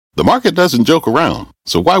The market doesn't joke around,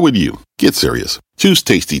 so why would you? Get serious. Choose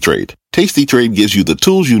Tasty Trade. Tasty Trade gives you the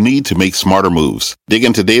tools you need to make smarter moves. Dig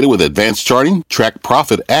into data with advanced charting, track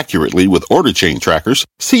profit accurately with order chain trackers,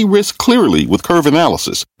 see risk clearly with curve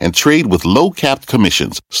analysis, and trade with low-capped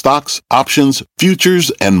commissions, stocks, options,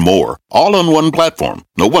 futures, and more. All on one platform.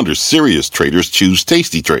 No wonder serious traders choose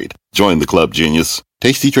Tasty Trade. Join the club, genius.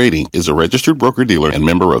 Tasty Trading is a registered broker-dealer and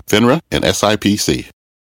member of FINRA and SIPC.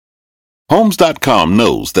 Homes.com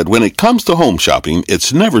knows that when it comes to home shopping,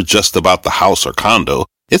 it's never just about the house or condo.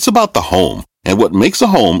 It's about the home. And what makes a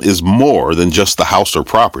home is more than just the house or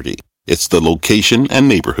property. It's the location and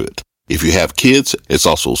neighborhood. If you have kids, it's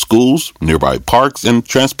also schools, nearby parks, and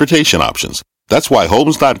transportation options. That's why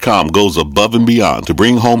Homes.com goes above and beyond to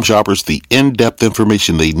bring home shoppers the in-depth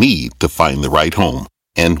information they need to find the right home.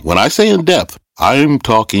 And when I say in-depth, I'm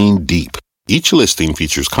talking deep. Each listing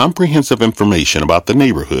features comprehensive information about the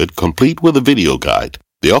neighborhood, complete with a video guide.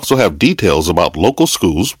 They also have details about local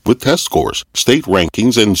schools with test scores, state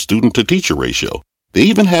rankings, and student-to-teacher ratio. They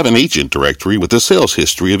even have an agent directory with the sales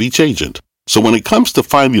history of each agent. So when it comes to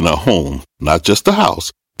finding a home, not just a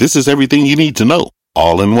house, this is everything you need to know,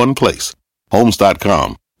 all in one place.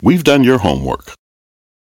 Homes.com. We've done your homework.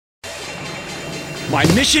 My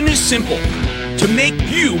mission is simple: to make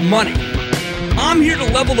you money. I'm here to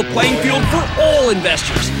level the playing field for all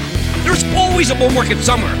investors. There's always a bull market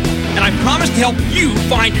somewhere, and I promise to help you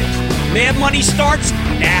find it. Mad Money starts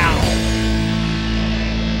now.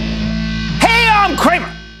 Hey, I'm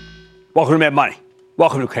Cramer. Welcome to Mad Money.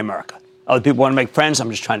 Welcome to Cramerica. Other people want to make friends. I'm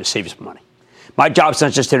just trying to save you some money. My job is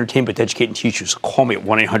not just to entertain, but to educate and teach you. So call me at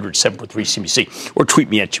 1-800-743-CNBC or tweet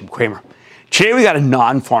me at Jim Cramer. Today, we got a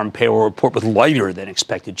non-farm payroll report with lighter than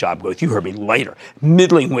expected job growth. You heard me, lighter.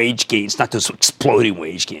 Middling wage gains, not those exploding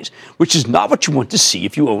wage gains, which is not what you want to see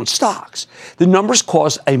if you own stocks. The numbers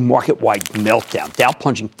caused a market-wide meltdown, Dow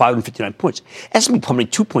plunging 559 points, S&P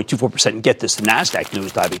plummeting 2.24%, and get this, the NASDAQ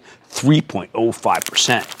nosediving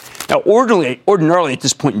 3.05%. Now, ordinarily at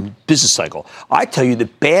this point in the business cycle, I tell you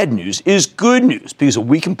that bad news is good news because a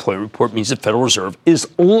weak employment report means the Federal Reserve is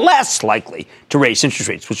less likely to raise interest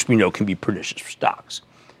rates, which we know can be pernicious for stocks.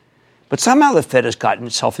 But somehow the Fed has gotten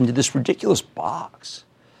itself into this ridiculous box,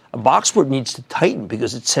 a box where it needs to tighten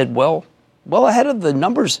because it said, well ahead of the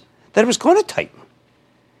numbers that it was going to tighten.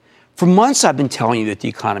 For months, I've been telling you that the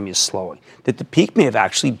economy is slowing, that the peak may have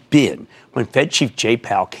actually been when Fed Chief Jay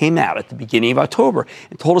Powell came out at the beginning of October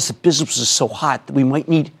and told us that business was so hot that we might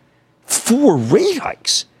need 4 rate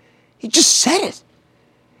hikes. He just said it.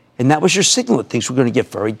 And that was your signal that things were going to get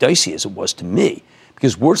very dicey, as it was to me,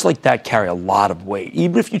 because words like that carry a lot of weight,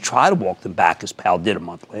 even if you try to walk them back, as Powell did a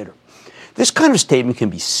month later. This kind of statement can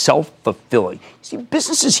be self-fulfilling. You see,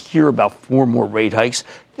 businesses hear about 4 more rate hikes,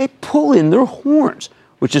 they pull in their horns,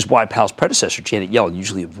 which is why Powell's predecessor, Janet Yellen,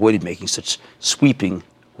 usually avoided making such sweeping,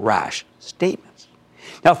 rash statements.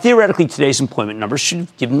 Now, theoretically, today's employment numbers should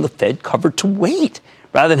have given the Fed cover to wait,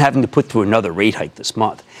 rather than having to put through another rate hike this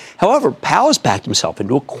month. However, Powell has backed himself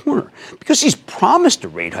into a corner. Because he's promised a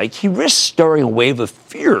rate hike, he risks stirring a wave of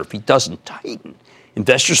fear if he doesn't tighten.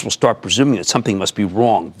 Investors will start presuming that something must be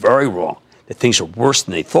wrong, very wrong, that things are worse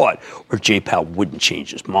than they thought, or Jay Powell wouldn't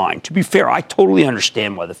change his mind. To be fair, I totally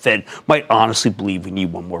understand why the Fed might honestly believe we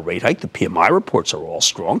need one more rate hike. The PMI reports are all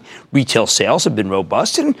strong. Retail sales have been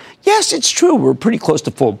robust. And yes, it's true, we're pretty close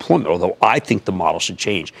to full employment, although I think the model should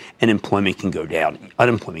change and unemployment can go down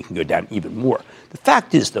even more. The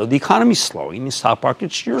fact is, though, the economy's slowing and the stock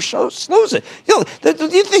market sure slows it. Do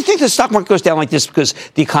you think the stock market goes down like this because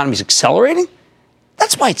the economy's accelerating?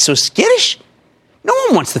 That's why it's so skittish. No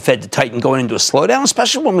one wants the Fed to tighten going into a slowdown,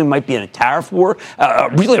 especially when we might be in a tariff war,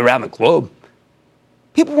 really around the globe.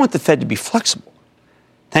 People want the Fed to be flexible.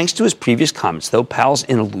 Thanks to his previous comments, though, Powell's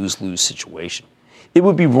in a lose-lose situation. It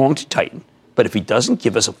would be wrong to tighten, but if he doesn't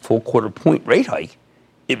give us a full quarter-point rate hike,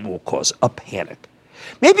 it will cause a panic.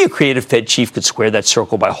 Maybe a creative Fed chief could square that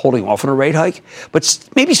circle by holding off on a rate hike, but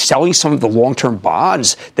maybe selling some of the long-term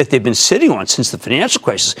bonds that they've been sitting on since the financial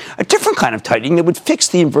crisis, a different kind of tightening that would fix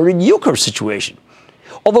the inverted yield curve situation.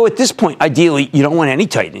 Although at this point, ideally, you don't want any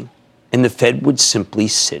tightening, and the Fed would simply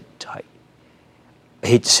sit tight. I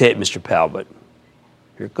hate to say it, Mr. Powell, but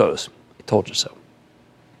here it goes. I told you so.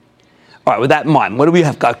 All right, with that in mind, what do we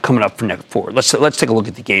have got coming up for next forward? Let's take a look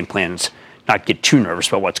at the game plan and not get too nervous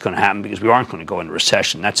about what's going to happen because we aren't going to go into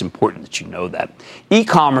recession. That's important that you know that.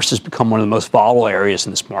 E-commerce has become one of the most volatile areas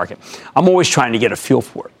in this market. I'm always trying to get a feel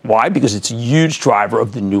for it. Why? Because it's a huge driver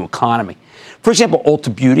of the new economy. For example,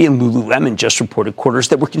 Ulta Beauty and Lululemon just reported quarters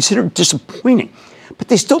that were considered disappointing, but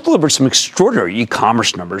they still delivered some extraordinary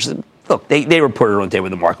e-commerce numbers. Look, they reported on a day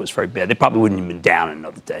when the market was very bad. They probably wouldn't have been down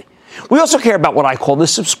another day. We also care about what I call the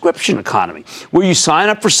subscription economy, where you sign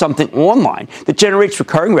up for something online that generates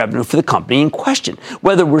recurring revenue for the company in question,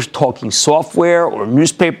 whether we're talking software or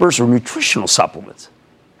newspapers or nutritional supplements.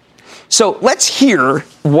 So let's hear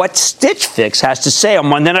what Stitch Fix has to say on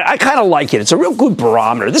Monday. And I kind of like it. It's a real good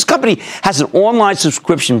barometer. This company has an online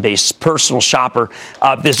subscription-based personal shopper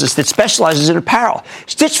business that specializes in apparel.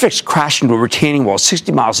 Stitch Fix crashed into a retaining wall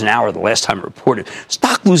 60 miles an hour the last time it reported.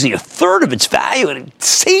 Stock losing a third of its value in the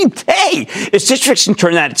same day. If Stitch Fix can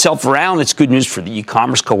turn that itself around, it's good news for the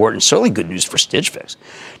e-commerce cohort and certainly good news for Stitch Fix.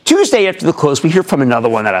 Tuesday after the close, we hear from another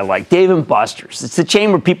one that I like, Dave & Buster's. It's the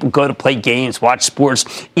chain where people go to play games, watch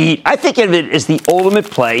sports, eat. I think of it as the ultimate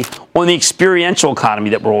play on the experiential economy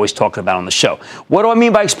that we're always talking about on the show. What do I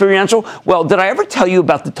mean by experiential? Well, did I ever tell you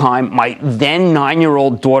about the time my then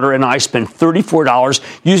 9-year-old daughter and I spent $34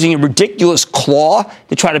 using a ridiculous claw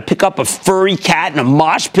to try to pick up a furry cat in a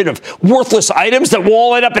mosh pit of worthless items that will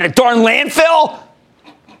all end up in a darn landfill?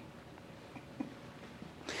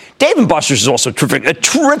 Dave & Buster's is also a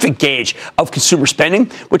terrific gauge of consumer spending,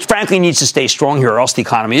 which frankly needs to stay strong here or else the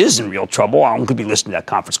economy is in real trouble. I could be listening to that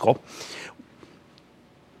conference call.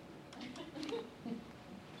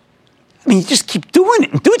 I mean, you just keep doing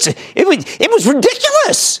it. It was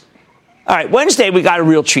ridiculous. All right, Wednesday, we got a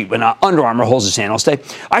real treat when Under Armour holds its analyst day.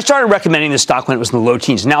 I started recommending this stock when it was in the low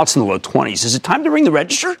teens. Now it's in the low 20s. Is it time to ring the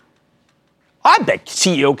register? I bet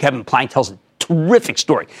CEO Kevin Plank tells a terrific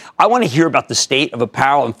story. I want to hear about the state of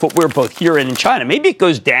apparel and footwear both here and in China. Maybe it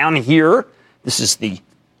goes down here. This is the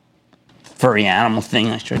furry animal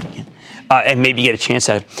thing I tried again. And maybe get a chance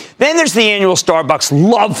at it. Then there's the annual Starbucks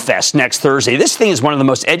Love Fest next Thursday. This thing is one of the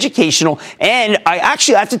most educational and I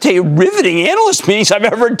have to tell you, riveting analyst meetings I've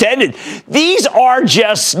ever attended. These are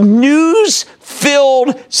just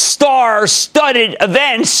news-filled, star-studded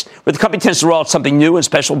events where the company tends to roll out something new and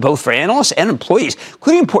special both for analysts and employees,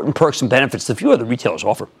 including important perks and benefits that few other retailers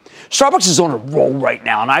offer. Starbucks is on a roll right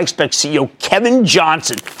now, and I expect CEO Kevin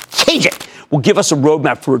Johnson, KJ, will give us a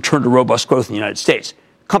roadmap for return to robust growth in the United States.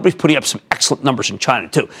 Company's putting up some excellent numbers in China,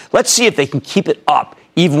 too. Let's see if they can keep it up,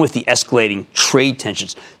 even with the escalating trade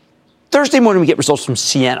tensions. Thursday morning, we get results from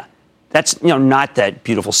Siena. That's, not that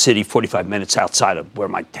beautiful city 45 minutes outside of where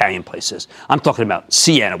my Italian place is. I'm talking about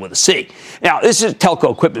Siena with a C. Now, this is a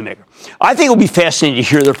telco equipment maker. I think it will be fascinating to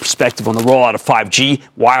hear their perspective on the rollout of 5G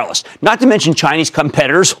wireless, not to mention Chinese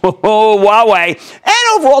competitors, Huawei,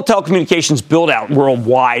 and overall telecommunications build-out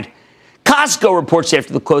worldwide. Costco reports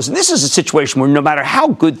after the close, and this is a situation where no matter how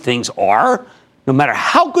good things are, no matter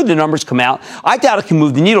how good the numbers come out, I doubt it can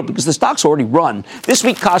move the needle because the stock's already run. This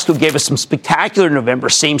week, Costco gave us some spectacular November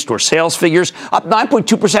same-store sales figures, up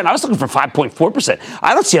 9.2%. I was looking for 5.4%.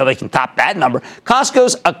 I don't see how they can top that number.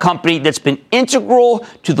 Costco's a company that's been integral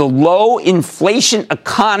to the low inflation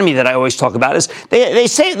economy that I always talk about. They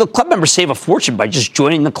say the club members save a fortune by just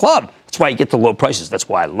joining the club. That's why you get the low prices. That's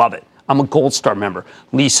why I love it. I'm a Gold Star member.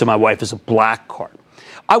 Lisa, my wife, is a Black Card.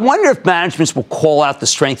 I wonder if managements will call out the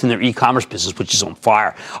strength in their e-commerce business, which is on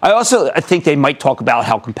fire. I think they might talk about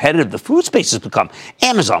how competitive the food space has become.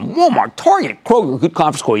 Amazon, Walmart, Target, Kroger, good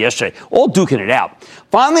conference call yesterday, all duking it out.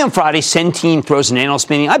 Finally, on Friday, Centene throws an analyst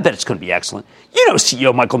meeting. I bet it's going to be excellent. You know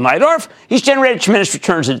CEO Michael Neidorff. He's generated tremendous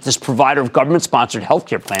returns at this provider of government-sponsored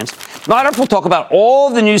healthcare plans. Neidorff will talk about all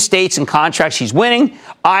the new states and contracts he's winning.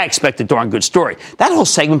 I expect a darn good story. That whole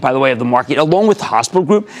segment, by the way, of the market, along with the hospital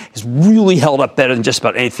group, has really held up better than just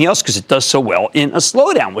about anything else because it does so well in a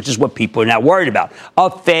slowdown, which is what people are now worried about, a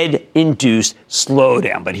Fed-induced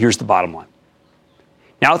slowdown. But here's the bottom line.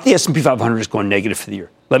 Now, if the S&P 500 is going negative for the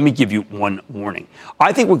year, let me give you one warning.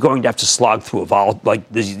 I think we're going to have to slog through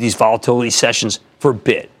these volatility sessions for a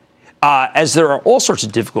bit, as there are all sorts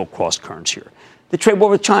of difficult cross currents here. The trade war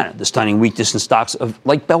with China, the stunning weakness in stocks of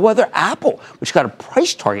like bellwether Apple, which got a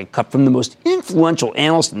price target cut from the most influential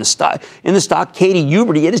analyst in the stock, Katie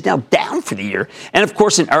Huberty. It is now down for the year. And, of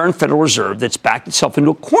course, an errant Federal Reserve that's backed itself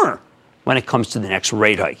into a corner when it comes to the next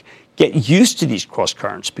rate hike. Get used to these cross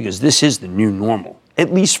currents because this is the new normal,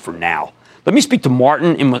 at least for now. Let me speak to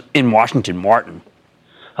Martin in Washington. Martin.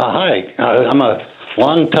 Hi. I'm a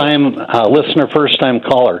long-time listener, first-time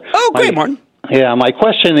caller. Oh, great, Martin. Yeah, my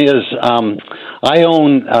question is, I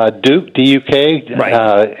own Duke, DUK,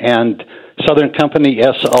 right. and Southern Company,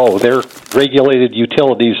 SO. They're regulated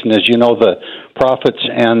utilities, and as you know, the profits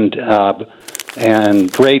and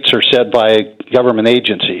rates are set by government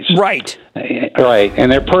agencies. Right. Right,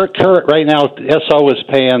 and they're current right now. SO is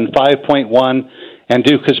paying 5.1, and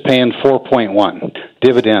Duke is paying 4.1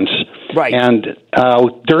 dividends. Right. And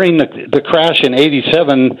during the crash in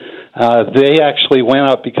 '87. They actually went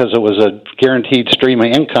up because it was a guaranteed stream of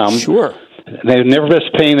income. Sure. They've never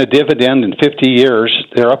missed paying a dividend in 50 years.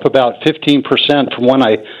 They're up about 15% from when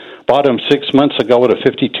I bought them 6 months ago at a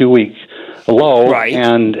 52-week low. Right.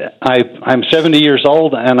 And I'm 70 years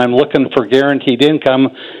old, and I'm looking for guaranteed income.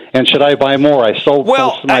 And should I buy more? I sold.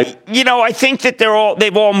 I think that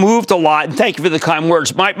they've all moved a lot. And thank you for the kind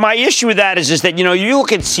words. My issue with that is that you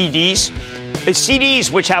look at CDs.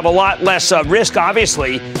 CDs, which have a lot less risk,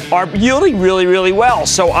 obviously, are yielding really, really well.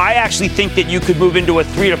 So I actually think that you could move into a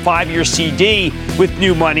 3 to 5 year CD with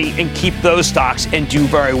new money and keep those stocks and do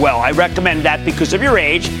very well. I recommend that because of your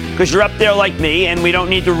age, because you're up there like me, and we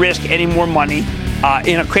don't need to risk any more money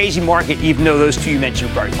in a crazy market, even though those two you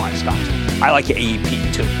mentioned are very fine stocks. I like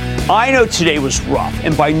AEP too. I know today was rough,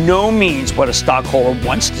 and by no means what a stockholder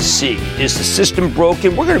wants to see. Is the system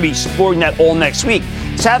broken? We're going to be exploring that all next week.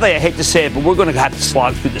 Sadly, I hate to say it, but we're going to have to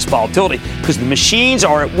slog through this volatility because the machines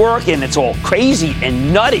are at work and it's all crazy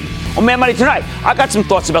and nutty. On Mad Money tonight, I got some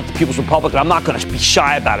thoughts about the People's Republic, and I'm not going to be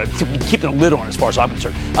shy about it. Keeping a lid on it as far as I'm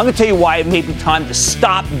concerned. I'm going to tell you why it may be time to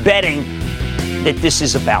stop betting that this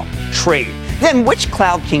is about trade. Then which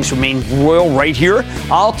cloud kings remain royal right here?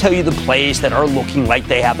 I'll tell you the plays that are looking like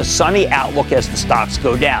they have a sunny outlook as the stocks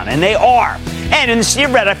go down, and they are. And in the sea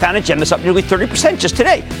of red, I found a gem that's up nearly 30% just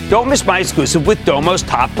today. Don't miss my exclusive with Domo's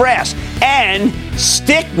top brass. And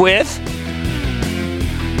stick with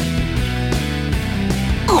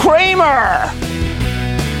Cramer.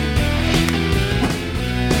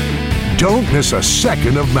 Don't miss a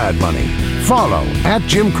second of Mad Money. Follow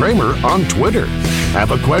 @Jim Cramer on Twitter.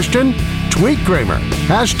 Have a question? Tweet Cramer.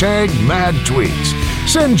 #MadTweets.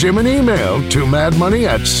 Send Jim an email to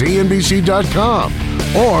madmoney@cnbc.com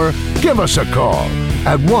or give us a call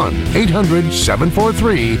at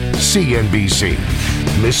 1-800-743-CNBC.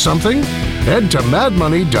 Miss something? Head to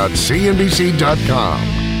madmoney.cnbc.com.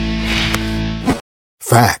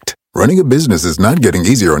 Fact. Running a business is not getting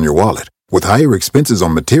easier on your wallet. With higher expenses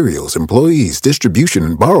on materials, employees, distribution,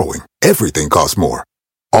 and borrowing, everything costs more.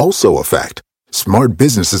 Also a fact. Smart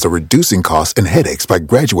businesses are reducing costs and headaches by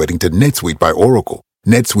graduating to NetSuite by Oracle.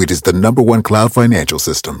 NetSuite is the #1 cloud financial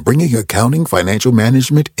system, bringing accounting, financial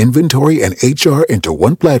management, inventory, and HR into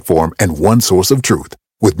one platform and one source of truth.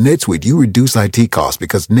 With NetSuite, you reduce IT costs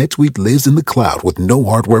because NetSuite lives in the cloud with no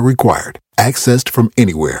hardware required, accessed from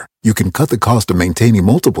anywhere. You can cut the cost of maintaining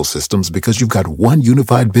multiple systems because you've got one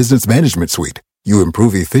unified business management suite. You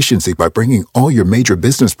improve efficiency by bringing all your major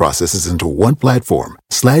business processes into one platform,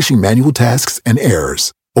 slashing manual tasks and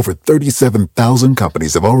errors. Over 37,000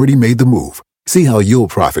 companies have already made the move. See how you'll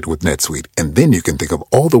profit with NetSuite, and then you can think of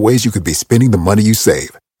all the ways you could be spending the money you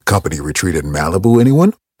save. Company retreat in Malibu,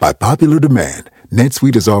 anyone? By popular demand,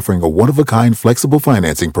 NetSuite is offering a one-of-a-kind flexible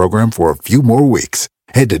financing program for a few more weeks.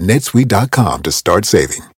 Head to netsuite.com to start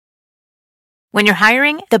saving. When you're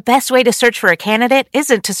hiring, the best way to search for a candidate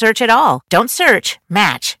isn't to search at all. Don't search,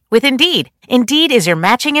 match with Indeed. Indeed is your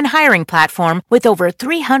matching and hiring platform with over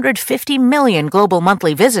 350 million global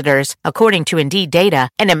monthly visitors, according to Indeed data,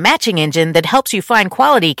 and a matching engine that helps you find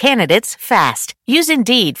quality candidates fast. Use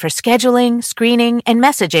Indeed for scheduling, screening, and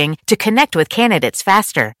messaging to connect with candidates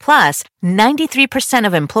faster. Plus, 93%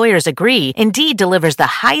 of employers agree Indeed delivers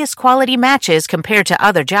the highest quality matches compared to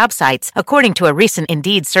other job sites, according to a recent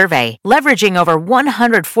Indeed survey. Leveraging over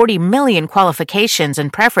 140 million qualifications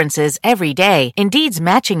and preferences every day, Indeed's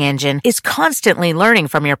matching engine is constantly learning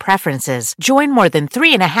from your preferences. Join more than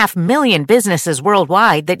 3.5 million businesses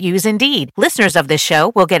worldwide that use Indeed. Listeners of this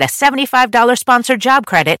show will get a $75 sponsored job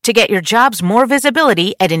credit to get your jobs more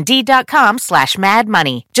visibility at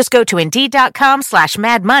Indeed.com/madmoney. Just go to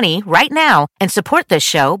Indeed.com/madmoney right now and support this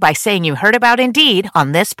show by saying you heard about Indeed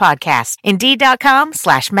on this podcast.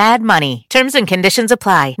 Indeed.com/madmoney. Terms and conditions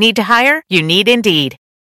apply. Need to hire? You need Indeed.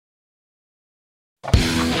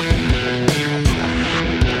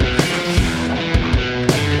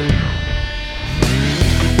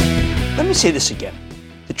 Let me say this again.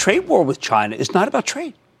 The trade war with China is not about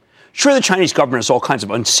trade. Sure, the Chinese government has all kinds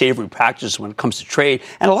of unsavory practices when it comes to trade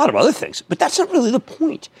and a lot of other things, but that's not really the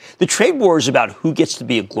point. The trade war is about who gets to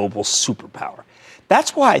be a global superpower.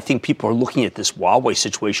 That's why I think people are looking at this Huawei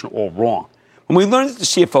situation all wrong. When we learned that the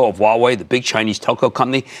CFO of Huawei, the big Chinese telco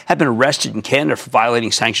company, had been arrested in Canada for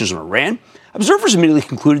violating sanctions on Iran, observers immediately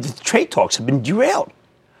concluded that the trade talks had been derailed.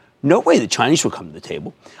 No way the Chinese would come to the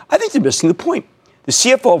table. I think they're missing the point. The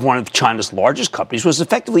CFO of one of China's largest companies was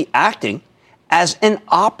effectively acting as an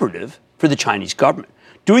operative for the Chinese government,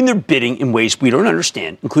 doing their bidding in ways we don't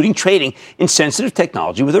understand, including trading in sensitive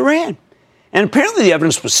technology with Iran. And apparently the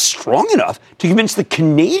evidence was strong enough to convince the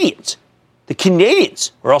Canadians,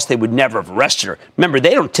 or else they would never have arrested her. Remember,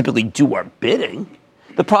 they don't typically do our bidding.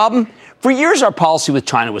 The problem? For years, our policy with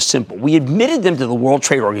China was simple. We admitted them to the World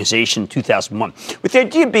Trade Organization in 2001, with the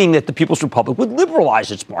idea being that the People's Republic would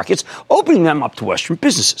liberalize its markets, opening them up to Western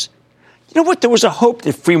businesses. You know what? There was a hope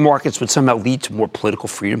that free markets would somehow lead to more political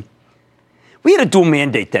freedom. We had a dual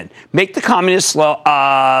mandate then. Make the communists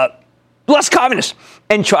less communist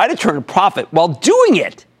and try to turn a profit while doing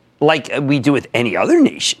it like we do with any other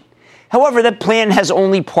nation. However, that plan has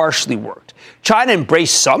only partially worked. China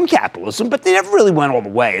embraced some capitalism, but they never really went all the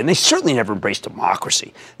way, and they certainly never embraced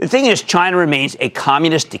democracy. The thing is, China remains a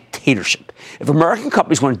communist dictatorship. If American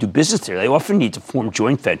companies want to do business there, they often need to form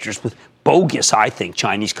joint ventures with bogus, I think,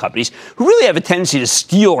 Chinese companies who really have a tendency to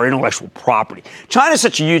steal our intellectual property. China is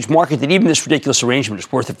such a huge market that even this ridiculous arrangement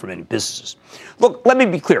is worth it for many businesses. Look, let me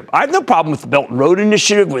be clear. I have no problem with the Belt and Road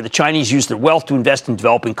Initiative, where the Chinese use their wealth to invest in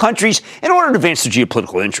developing countries in order to advance their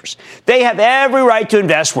geopolitical interests. They have every right to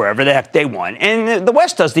invest wherever they want, and the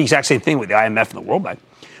West does the exact same thing with the IMF and the World Bank.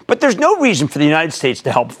 But there's no reason for the United States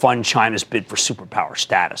to help fund China's bid for superpower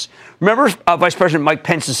status. Remember Vice President Mike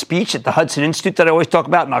Pence's speech at the Hudson Institute that I always talk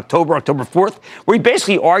about in October 4th, where he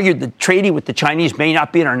basically argued that trading with the Chinese may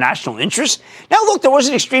not be in our national interest? Now, look, there was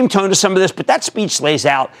an extreme tone to some of this, but that speech lays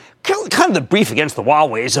out kind of the brief against the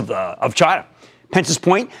wild ways of China. Pence's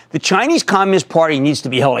point, the Chinese Communist Party needs to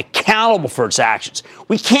be held accountable for its actions.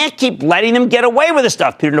 We can't keep letting them get away with this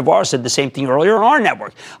stuff. Peter Navarro said the same thing earlier on our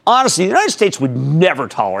network. Honestly, the United States would never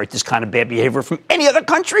tolerate this kind of bad behavior from any other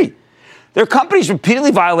country. Their companies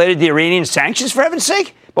repeatedly violated the Iranian sanctions, for heaven's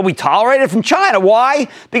sake, but we tolerate it from China. Why?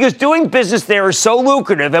 Because doing business there is so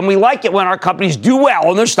lucrative, and we like it when our companies do well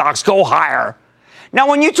and their stocks go higher. Now,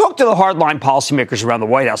 when you talk to the hardline policymakers around the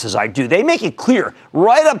White House, as I do, they make it clear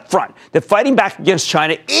right up front that fighting back against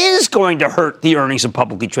China is going to hurt the earnings of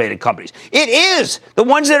publicly traded companies. It is. The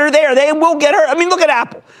ones that are there, they will get hurt. I mean, look at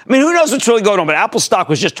Apple. I mean, who knows what's really going on? But Apple's stock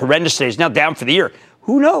was just horrendous today. It's now down for the year.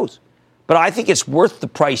 Who knows? But I think it's worth the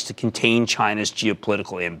price to contain China's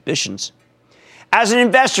geopolitical ambitions. As an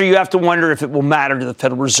investor, you have to wonder if it will matter to the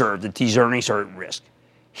Federal Reserve that these earnings are at risk.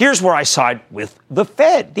 Here's where I side with the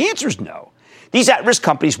Fed. The answer is no. These at-risk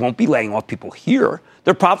companies won't be laying off people here.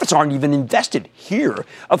 Their profits aren't even invested here.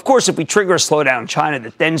 Of course, if we trigger a slowdown in China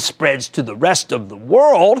that then spreads to the rest of the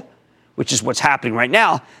world, which is what's happening right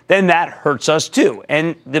now, then that hurts us too.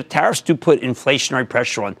 And the tariffs do put inflationary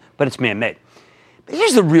pressure on, but it's man-made. But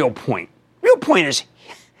here's the real point. The real point is,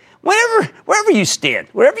 wherever you stand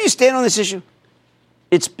on this issue,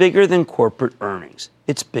 it's bigger than corporate earnings.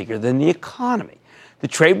 It's bigger than the economy. The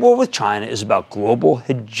trade war with China is about global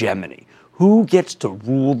hegemony. Who gets to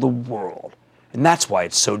rule the world? And that's why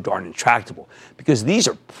it's so darn intractable, because these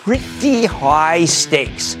are pretty high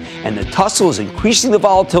stakes, and the tussle is increasing the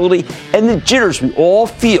volatility and the jitters we all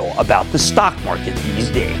feel about the stock market these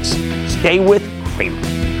days. Stay with Cramer.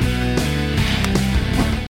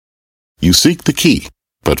 You seek the key,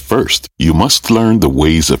 but first, you must learn the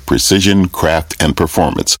ways of precision, craft, and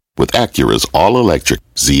performance with Acura's all-electric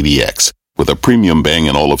ZDX. With a premium Bang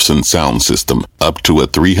 & Olufsen sound system up to a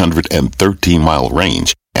 313-mile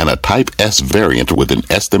range and a Type S variant with an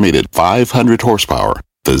estimated 500 horsepower,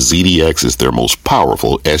 the ZDX is their most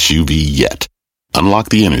powerful SUV yet. Unlock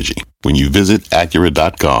the energy when you visit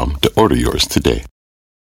Acura.com to order yours today.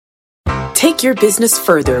 Take your business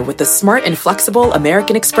further with the smart and flexible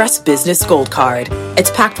American Express Business Gold Card. It's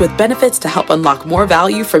packed with benefits to help unlock more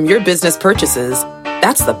value from your business purchases.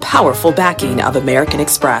 That's the powerful backing of American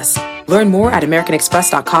Express. Learn more at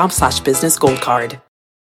americanexpress.com/businessgoldcard.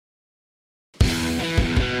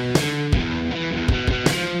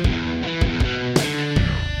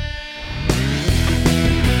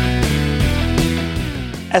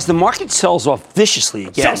 As the market sells off viciously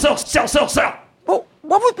again. Sell. Well,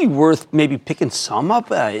 what would be worth maybe picking some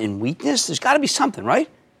up in weakness? There's got to be something, right?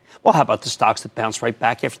 Well, how about the stocks that bounced right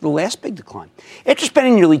back after the last big decline? After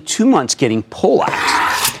spending nearly 2 months getting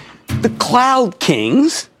poleaxed, the Cloud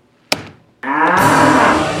Kings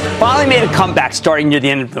finally made a comeback starting near the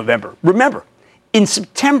end of November. Remember, in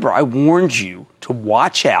September, I warned you to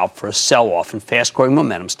watch out for a sell-off in fast-growing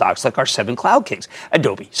momentum stocks like our 7 Cloud Kings: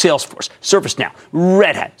 Adobe, Salesforce, ServiceNow,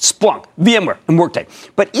 Red Hat, Splunk, VMware, and Workday.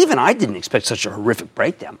 But even I didn't expect such a horrific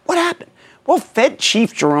breakdown. What happened? Well, Fed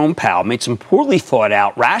Chief Jerome Powell made some poorly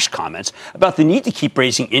thought-out, rash comments about the need to keep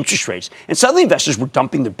raising interest rates, and suddenly investors were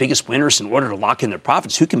dumping their biggest winners in order to lock in their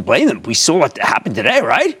profits. Who can blame them? We saw what happened today,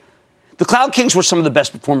 right? The Cloud Kings were some of the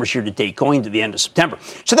best performers here to date going to the end of September,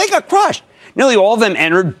 so they got crushed. Nearly all of them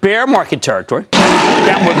entered bear market territory,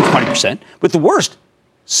 down more than 20%, with the worst,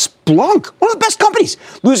 Splunk, one of the best companies,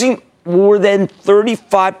 losing more than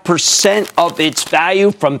 35% of its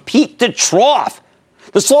value from peak to trough.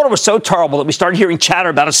 The slaughter was so terrible that we started hearing chatter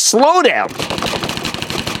about a slowdown.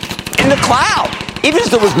 in the cloud, even as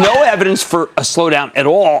there was no evidence for a slowdown at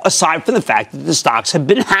all, aside from the fact that the stocks have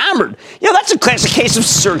been hammered. That's a classic case of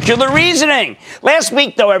circular reasoning. Last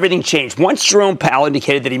week, though, everything changed. Once Jerome Powell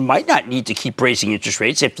indicated that he might not need to keep raising interest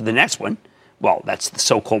rates after the next one, well, that's the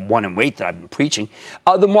so-called one and wait that I've been preaching,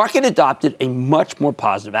 the market adopted a much more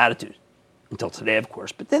positive attitude. Until today, of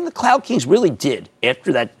course. But then the Cloud Kings really did,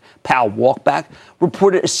 after that Powell walk back,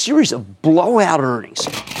 reported a series of blowout earnings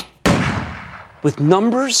with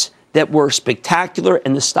numbers that were spectacular,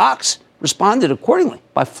 and the stocks responded accordingly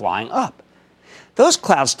by flying up. Those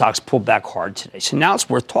cloud stocks pulled back hard today, so now it's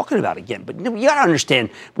worth talking about again. But you got to understand,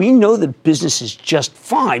 we know that business is just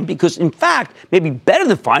fine because, in fact, maybe better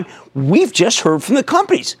than fine, we've just heard from the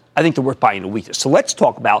companies. I think they're worth buying in a weakness. So let's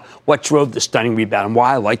talk about what drove the stunning rebound and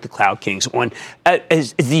why I like the Cloud Kings on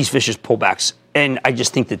as these vicious pullbacks. And I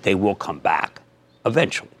just think that they will come back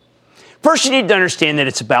eventually. First, you need to understand that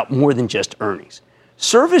it's about more than just earnings.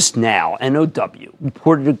 ServiceNow, NOW,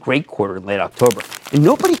 reported a great quarter in late October, and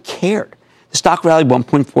nobody cared. The stock rallied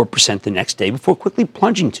 1.4% the next day before quickly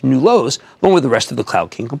plunging to new lows, along with the rest of the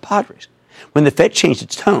Cloud King compadres. When the Fed changed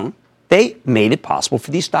its tone, they made it possible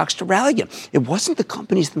for these stocks to rally again. It wasn't the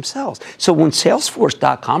companies themselves. So when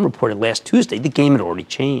Salesforce.com reported last Tuesday, the game had already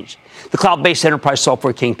changed. The cloud-based enterprise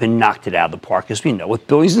software kingpin knocked it out of the park, as we know, with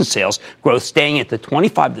billings and sales growth staying at the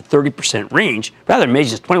 25 to 30% range. Rather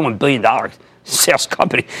amazing, it's $21 billion sales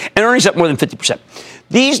company, and earnings up more than 50%.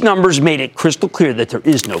 These numbers made it crystal clear that there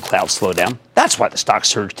is no cloud slowdown. That's why the stock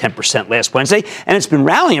surged 10% last Wednesday, and it's been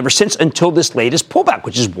rallying ever since until this latest pullback,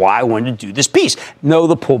 which is why I wanted to do this piece. No,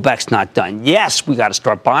 the pullback's not done. Yes, we got to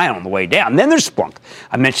start buying on the way down. And then there's Splunk.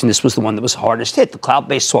 I mentioned this was the one that was hardest hit, the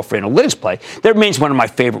cloud-based software analytics play. That remains one of my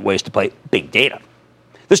favorite ways to play big data.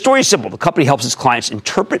 The story is simple. The company helps its clients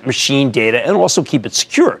interpret machine data and also keep it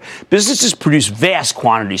secure. Businesses produce vast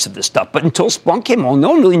quantities of this stuff, but until Splunk came along,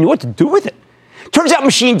 no one really knew what to do with it. Turns out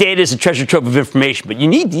machine data is a treasure trove of information, but you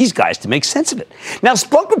need these guys to make sense of it. Now,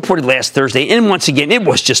 Splunk reported last Thursday, and once again, it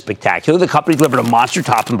was just spectacular. The company delivered a monster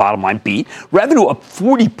top and bottom line beat. Revenue up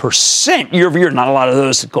 40% year over year. Not a lot of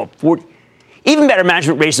those that go up 40%. Even better,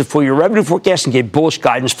 management raised the full-year revenue forecast and gave bullish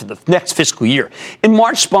guidance for the next fiscal year. In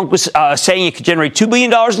March, Splunk was saying it could generate $2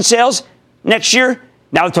 billion in sales next year.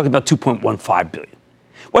 Now they're talking about $2.15 billion.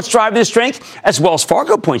 What's driving the strength? As Wells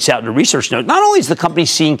Fargo points out in a research note, not only is the company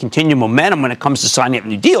seeing continued momentum when it comes to signing up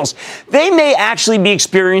new deals, they may actually be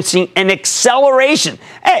experiencing an acceleration,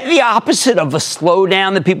 the opposite of a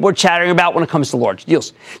slowdown that people are chattering about when it comes to large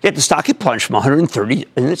deals. Yet the stock had plunged from 130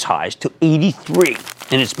 in its highs to 83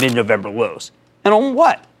 in its mid-November lows. And on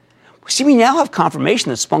what? See, we now have confirmation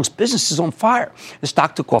that Splunk's business is on fire. The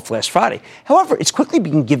stock took off last Friday. However, it's quickly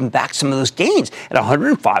been giving back some of those gains. At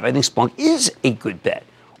 105, I think Splunk is a good bet.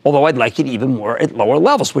 Although I'd like it even more at lower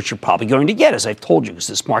levels, which you're probably going to get, as I've told you, because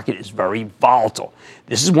this market is very volatile.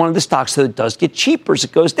 This is one of the stocks that does get cheaper as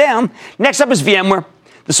it goes down. Next up is VMware,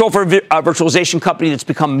 the software virtualization company that's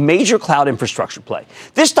become a major cloud infrastructure play.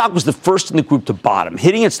 This stock was the first in the group to bottom,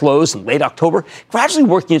 hitting its lows in late October, gradually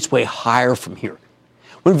working its way higher from here.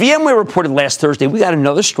 When VMware reported last Thursday, we got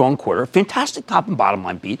another strong quarter, a fantastic top and bottom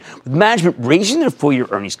line beat, with management raising their full-year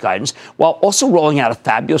earnings guidance while also rolling out a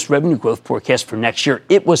fabulous revenue growth forecast for next year.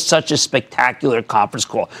 It was such a spectacular conference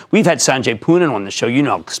call. We've had Sanjay Poonen on the show. You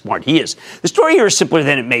know how smart he is. The story here is simpler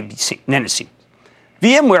than it seems.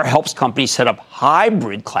 VMware helps companies set up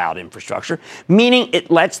hybrid cloud infrastructure, meaning it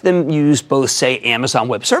lets them use both, say, Amazon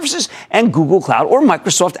Web Services and Google Cloud or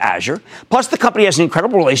Microsoft Azure. Plus, the company has an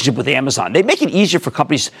incredible relationship with Amazon. They make it easier for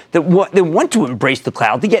companies that want to embrace the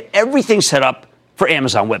cloud to get everything set up for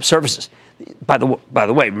Amazon Web Services. By the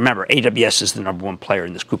way, remember, AWS is the number one player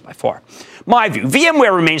in this group by far. My view,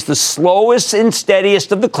 VMware remains the slowest and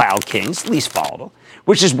steadiest of the cloud kings, least volatile,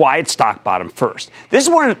 which is why its stock bottomed first. This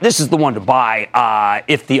is the one to buy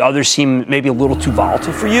if the others seem maybe a little too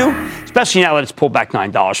volatile for you, especially now that it's pulled back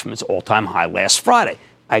 $9 from its all-time high last Friday.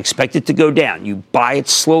 I expect it to go down. You buy it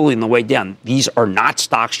slowly on the way down. These are not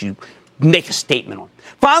stocks you make a statement on.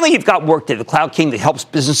 Finally, you've got Workday, the cloud king that helps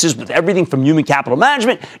businesses with everything from human capital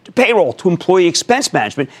management to payroll to employee expense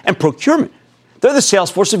management and procurement. They're the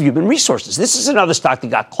Salesforce of human resources. This is another stock that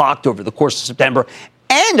got clocked over the course of September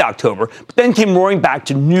and October, but then came roaring back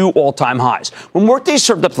to new all-time highs. When Workday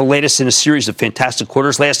served up the latest in a series of fantastic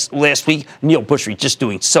quarters last week, Neil Bushry just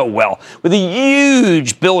doing so well, with a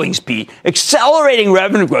huge billings beat, accelerating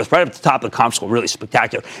revenue growth right up at the top of the conference call, really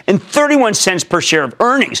spectacular, and 31 cents per share of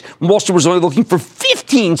earnings. Wall Street was only looking for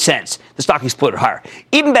 15 cents. The stock exploded higher.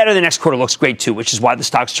 Even better, the next quarter looks great, too, which is why the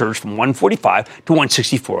stock surged from 145 to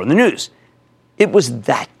 164 on the news. It was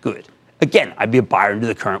that good. again, I'd be a buyer into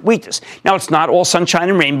the current weakness. Now, it's not all sunshine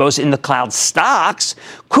and rainbows in the cloud stocks.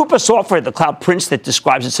 Coupa Software, the cloud prince that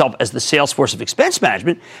describes itself as the Salesforce of expense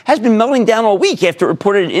management, has been melting down all week after it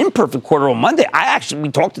reported an imperfect quarter on Monday. We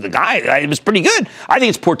talked to the guy. It was pretty good. I think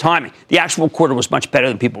it's poor timing. The actual quarter was much better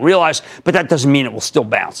than people realize, but that doesn't mean it will still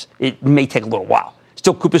bounce. It may take a little while.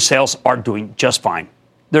 Still, Coupa sales are doing just fine.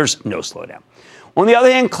 There's no slowdown. On the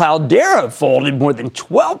other hand, Cloudera folded more than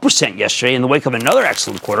 12% yesterday in the wake of another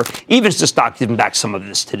excellent quarter, even as the stock giving back some of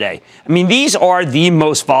this today. I mean, these are the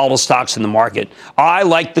most volatile stocks in the market. I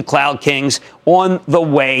like the Cloud Kings on the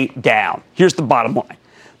way down. Here's the bottom line.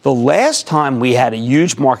 The last time we had a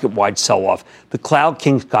huge market-wide sell-off, the Cloud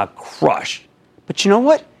Kings got crushed. But you know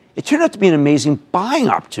what? It turned out to be an amazing buying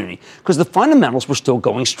opportunity because the fundamentals were still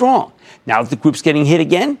going strong. Now that the group's getting hit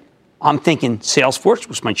again, I'm thinking Salesforce,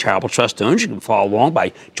 which my charitable trust owns. You can follow along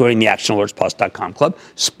by joining the ActionAlertsPlus.com club.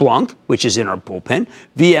 Splunk, which is in our bullpen.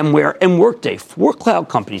 VMware and Workday, 4 cloud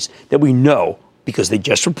companies that we know, because they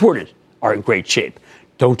just reported, are in great shape.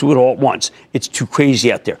 Don't do it all at once. It's too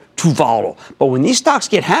crazy out there, too volatile. But when these stocks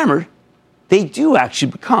get hammered, they do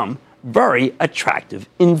actually become very attractive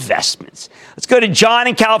investments. Let's go to John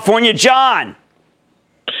in California. John.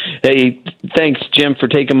 Hey, thanks, Jim, for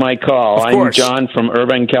taking my call. I'm John from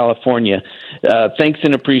Irvine, California. Thanks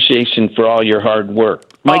and appreciation for all your hard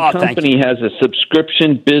work. My company has a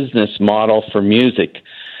subscription business model for music,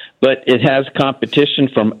 but it has competition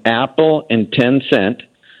from Apple and Tencent.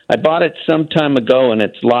 I bought it some time ago, and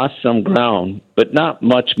it's lost some ground, but not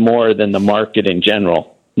much more than the market in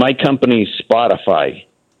general. My company is Spotify.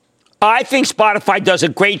 I think Spotify does a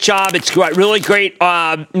great job. It's got really great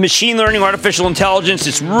machine learning, artificial intelligence.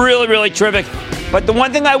 It's really, really terrific. But the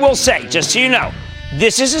one thing I will say, just so you know,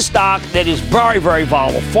 this is a stock that is very, very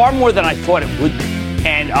volatile, far more than I thought it would be.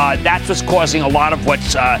 And that's what's causing a lot of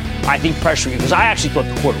what's, I think, pressuring it, because I actually thought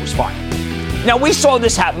the quarter was fine. Now, we saw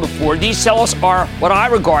this happen before. These sell-offs are what I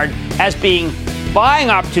regard as being buying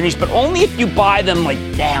opportunities, but only if you buy them like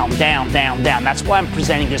down. That's why I'm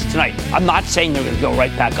presenting this tonight. I'm not saying they're going to go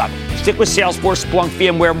right back up. Stick with Salesforce, Splunk,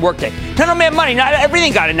 VMware, and Workday. Ton of mad money. Not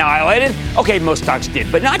everything got annihilated. Okay, most stocks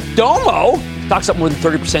did, but not Domo. Stock's up more than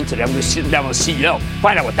 30% today. I'm going to sit down with the CEO,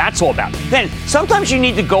 find out what that's all about. Then, sometimes you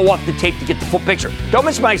need to go off the tape to get the full picture.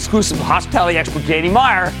 Domo's my exclusive hospitality expert, Danny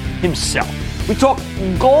Meyer, himself. We talk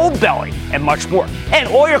gold belly and much more. And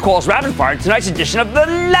all your calls rapid fire in tonight's edition of the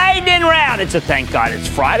Lightning Round. It's a thank God it's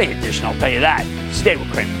Friday edition, I'll tell you that. Stay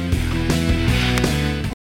with Cramer.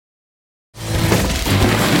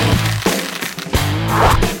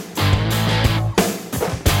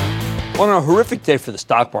 On a horrific day for the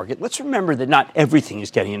stock market, let's remember that not everything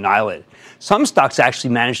is getting annihilated. Some stocks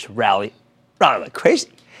actually managed to rally like crazy.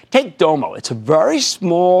 Take Domo. It's a very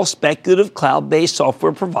small, speculative, cloud-based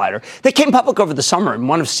software provider that came public over the summer and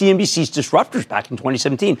one of CNBC's disruptors back in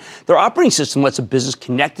 2017. Their operating system lets a business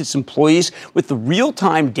connect its employees with the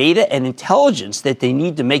real-time data and intelligence that they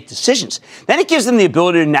need to make decisions. Then it gives them the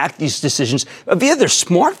ability to enact these decisions via their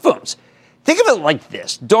smartphones. Think of it like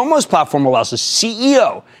this. Domo's platform allows a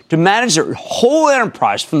CEO to manage their whole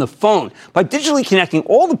enterprise from the phone by digitally connecting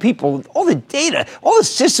all the people, all the data, all the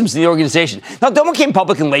systems in the organization. Now, Domo came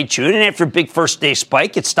public in late June, and after a big first-day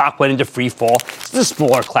spike, its stock went into free fall. The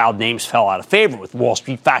smaller cloud names fell out of favor with the Wall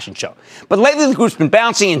Street fashion show. But lately, the group's been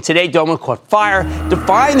bouncing, and today, Domo caught fire,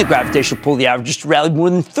 defying the gravitational pull of the averages to rally more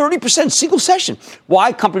than 30% single session.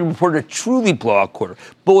 Why? Company reported a truly blowout quarter.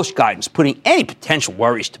 Bullish guidance, putting any potential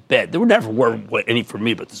worries to bed. There were never any for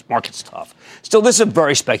me, but this market's tough. Still, this is a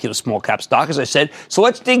very speculative small-cap stock, as I said. So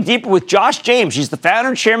let's dig deeper with Josh James. He's the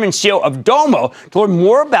founder, chairman, and CEO of Domo, to learn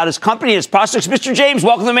more about his company and its prospects. Mr. James,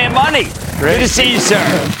 welcome to Mad Money. Great. Good to see you, sir.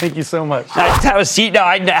 Thank you so much. Now, have a seat. Now,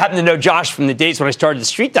 I happen to know Josh from the days when I started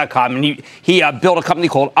TheStreet.com, and he built a company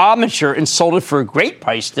called Omniture and sold it for a great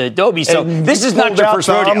price to Adobe. So this is not your first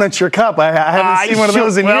rodeo. Omniture cup. I haven't seen one of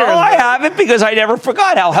those in years. Well, I haven't, because I never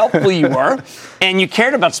forgot how helpful you were, and you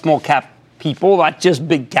cared about small-cap people, not just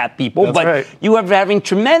big cap people. That's but right. You are having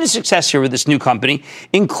tremendous success here with this new company,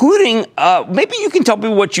 including, maybe you can tell me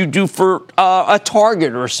what you do for a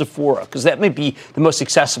Target or a Sephora, because that may be the most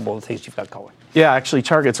accessible of the things you've got going. Yeah, actually,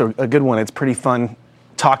 Target's a good one. It's pretty fun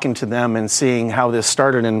talking to them and seeing how this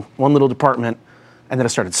started in one little department, and then it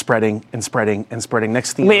started spreading and spreading and spreading.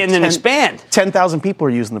 Next thing, and then expand. 10,000 people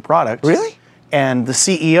are using the product. Really? And the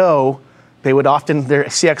CEO, their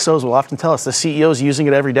CXOs will often tell us the CEO's using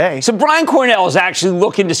it every day. So Brian Cornell is actually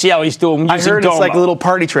looking to see how he's doing using I heard Domo. It's like a little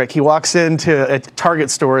party trick. He walks into a Target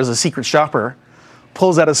store as a secret shopper,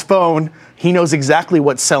 pulls out his phone. He knows exactly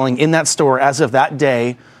what's selling in that store as of that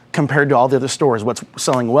day compared to all the other stores. What's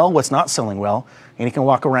selling well, what's not selling well. and he can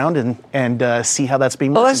walk around and see how that's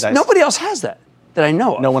being merchandised. Nobody else has that I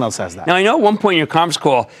know of. No one else has that. Now, I know at one point in your conference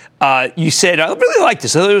call, you said, I really like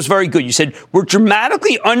this. I thought it was very good. You said, we're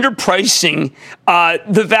dramatically underpricing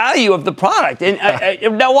the value of the product.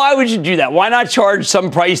 And now, why would you do that? Why not charge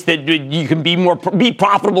some price that you can be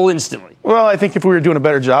profitable instantly? Well, I think if we were doing a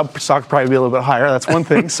better job, stock would probably be a little bit higher. That's one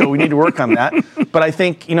thing. So we need to work on that. But I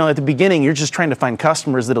think, at the beginning, you're just trying to find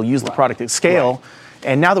customers that'll use the product at scale. Right.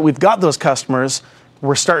 And now that we've got those customers,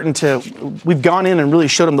 we've gone in and really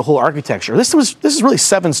showed them the whole architecture. This is really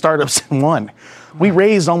 7 startups in one. We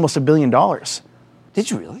raised almost $1 billion. Did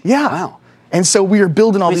you really? Yeah. Wow. And so we are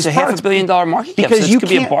building all these products. It's a $500 million market cap, because so this could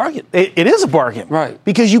be a bargain. It is a bargain. Right.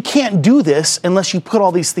 Because you can't do this unless you put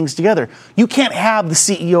all these things together. You can't have the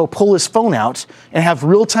CEO pull his phone out and have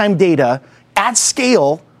real-time data at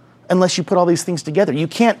scale unless you put all these things together. You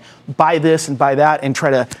can't buy this and buy that and try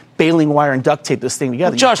to baling wire and duct tape this thing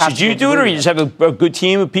together. Well, Josh, did you do it, or you just have a good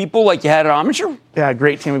team of people like you had at Omniture? Yeah, a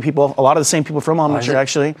great team of people. A lot of the same people from Omniture,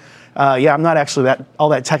 actually. I'm not actually all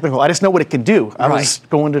that technical. I just know what it can do. I was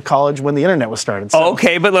going to college when the internet was started. So.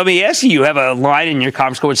 Okay, but let me ask you. You have a line in your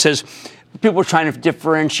conference call that says, people are trying to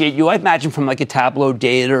differentiate you, I imagine, from like a Tableau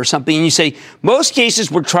data or something, and you say, most cases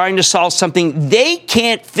we're trying to solve something they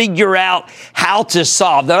can't figure out how to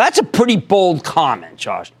solve. Now, that's a pretty bold comment,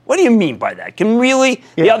 Josh. What do you mean by that? Can really,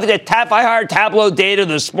 if I hire Tableau data,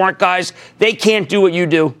 the smart guys, they can't do what you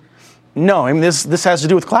do? No, I mean, this has to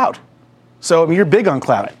do with cloud. So, I mean, you're big on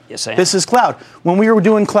cloud. Right. Yes, I am. This is cloud. When we were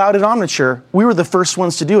doing cloud at Omniture, we were the first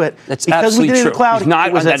ones to do it. That's because absolutely we did true. It in cloud,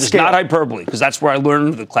 That is not hyperbole, because that's where I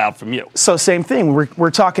learned the cloud from you. So, same thing. We're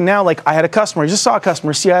talking now, like I had a customer. I just saw a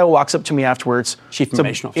customer. CIO walks up to me afterwards. Chief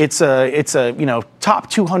Information Officer. It's a top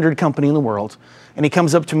 200 company in the world. And he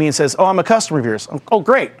comes up to me and says, I'm a customer of yours. Oh,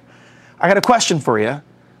 great. I got a question for you.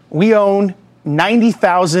 We own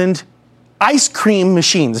 90,000 ice cream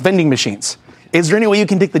machines, vending machines. Is there any way you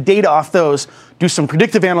can take the data off those, do some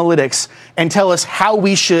predictive analytics, and tell us how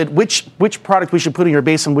which product we should put in your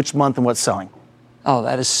base in which month and what's selling? Oh,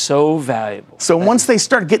 that is so valuable. So once they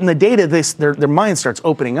start getting the data, their mind starts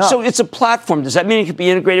opening up. So it's a platform. Does that mean it could be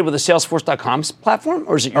integrated with a Salesforce.com platform,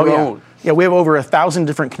 or is it your own? Yeah, we have over 1,000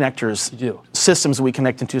 different connectors. You do. Systems we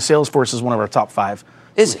connect into. Salesforce is one of our top 5.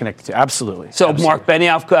 Is it? Connected to. Absolutely. So Absolutely. Mark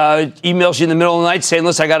Benioff emails you in the middle of the night saying,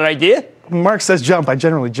 listen, I got an idea? Mark says jump. I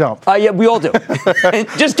generally jump. Yeah, we all do.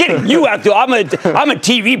 Just kidding. You have to. I'm a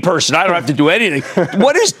TV person. I don't have to do anything.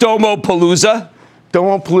 What is Domopalooza?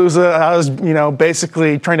 Domopalooza, I was,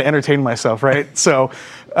 basically trying to entertain myself, right? So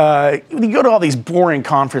you go to all these boring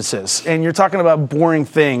conferences, and you're talking about boring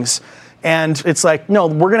things, and it's like, no,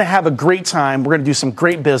 we're going to have a great time. We're going to do some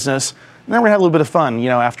great business. And then we're going to have a little bit of fun,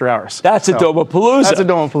 after hours. That's a Domopalooza. That's a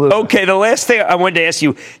Domopalooza. Okay, the last thing I wanted to ask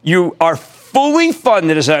you, you are fully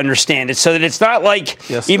funded, as I understand it, so that it's not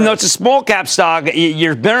like, even though it's a small cap stock,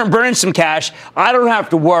 you're burning some cash. I don't have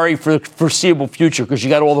to worry for the foreseeable future because you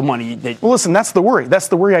got all the money. Well, listen, that's the worry. That's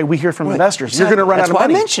the worry we hear from investors. Exactly. You're going to run out of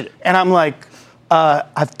money. That's why I mentioned it. And I'm like,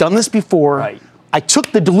 I've done this before. Right. I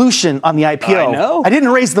took the dilution on the IPO. I know. I didn't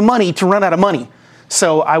raise the money to run out of money.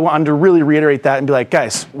 So I wanted to really reiterate that and be like,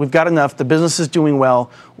 guys, we've got enough. The business is doing well.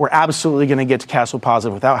 We're absolutely going to get to cash flow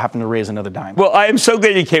positive without having to raise another dime. Well, I am so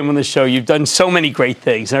glad you came on the show. You've done so many great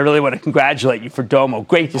things, and I really want to congratulate you for Domo.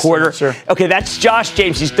 Great quarter. Sir. Okay, that's Josh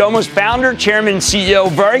James. He's Domo's founder, chairman, and CEO.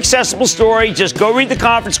 Very accessible story. Just go read the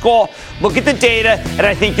conference call, look at the data, and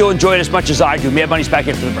I think you'll enjoy it as much as I do. Mad Money's back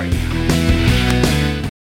after the break.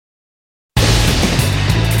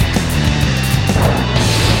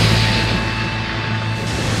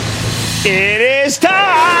 It is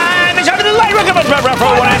time! It's time for the light round.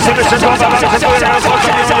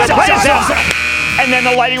 And then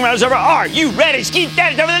the lightning round is over. Are you ready? Ski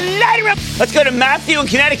that is over the lightning round. Let's go to Matthew in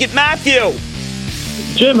Connecticut. Matthew.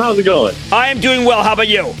 Jim, how's it going? I am doing well. How about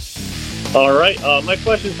you? All right. My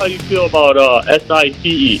question is how you feel about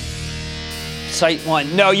SITE. Site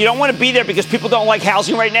one. No, you don't want to be there because people don't like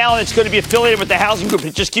housing right now, and it's going to be affiliated with the housing group.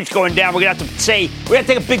 It just keeps going down. We're going to have to take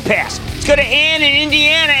a big pass. Let's go to Ann in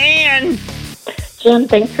Indiana. Ann. Jim,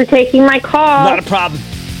 thanks for taking my call. Not a problem.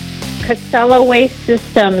 Casella Waste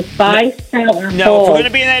Systems, buy, sell, or No, hold. if we're going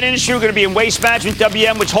to be in that industry, we're going to be in waste management,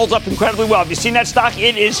 WM, which holds up incredibly well. Have you seen that stock?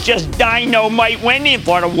 It is just dynamite. Wendy in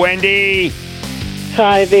Florida. Wendy.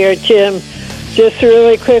 Hi there, Jim. Just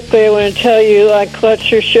really quickly, I want to tell you I clutched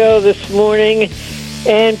your show this morning,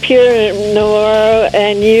 and Peter Navarro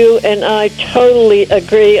and you and I totally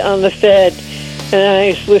agree on the Fed. And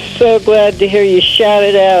I was so glad to hear you shout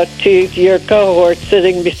it out to your cohort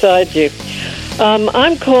sitting beside you.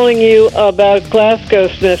 I'm calling you about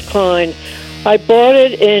GlaxoSmithKline. I bought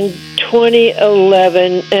it in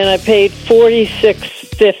 2011, and I paid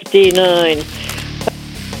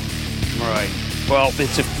 $46.59. All right. Well,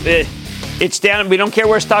 it's down. We don't care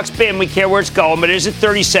where stock's been. We care where it's going. But it is at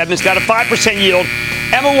 37. It's got a 5% yield.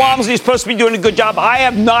 Emma Walmsley is supposed to be doing a good job. I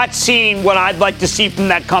have not seen what I'd like to see from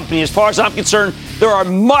that company. As far as I'm concerned, there are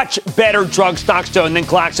much better drug stocks than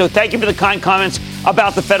Glaxo. Thank you for the kind comments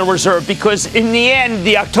about the Federal Reserve, because in the end,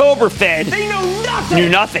 the October Fed, they knew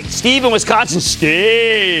nothing. Steve in Wisconsin.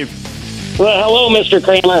 Steve. Well, hello, Mr.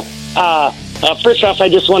 Cramer. First off, I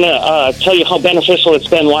just want to tell you how beneficial it's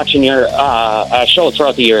been watching your show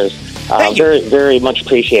throughout the years. Very, very much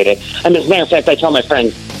appreciated. And as a matter of fact, I tell my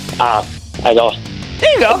friends, I go,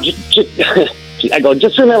 there you go. I go,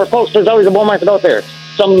 just remember, folks, there's always a bull market out there.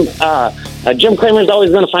 Some Jim Cramer's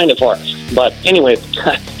always going to find it for us. But anyway,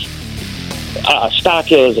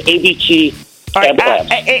 stock is ABT. All right,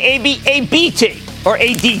 ABT or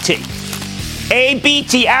ADT.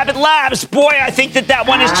 ABT, Abbott Labs. Boy, I think that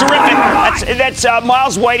one is terrific. That's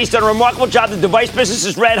Miles White. He's done a remarkable job. The device business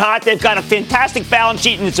is red hot. They've got a fantastic balance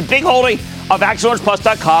sheet, and it's a big holding of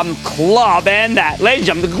ActionAlertsPlus.com Club. And that, ladies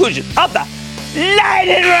and gentlemen, the conclusion of the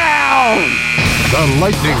Lightning Round. The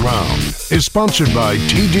Lightning Round is sponsored by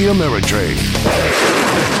TD Ameritrade.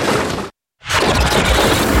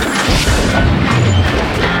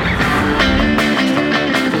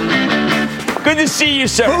 Good to see you,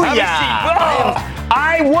 sir. Booyah.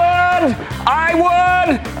 I won.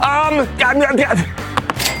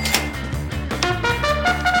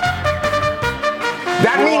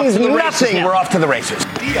 That means nothing. We're off to the races.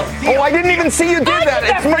 Deal. Oh, I didn't even see you do that.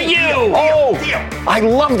 It's for you. Oh, I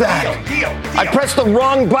love that. Deal. I pressed the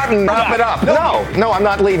wrong button. Wrap it up. No, I'm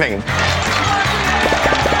not leaving.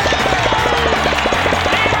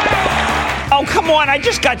 Oh, come on. I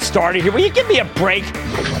just got started here. Will you give me a break?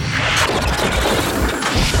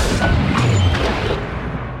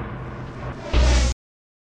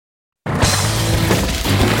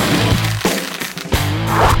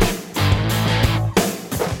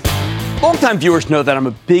 Longtime viewers know that I'm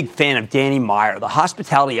a big fan of Danny Meyer, the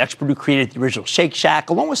hospitality expert who created the original Shake Shack,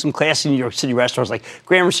 along with some classy New York City restaurants like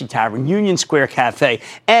Gramercy Tavern, Union Square Cafe,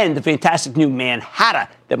 and the fantastic new Manhattan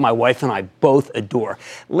that my wife and I both adore.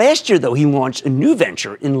 Last year, though, he launched a new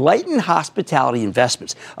venture, Enlighten Hospitality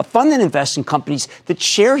Investments, a fund that invests in companies that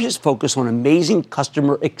share his focus on amazing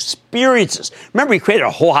customer experiences. Remember, he created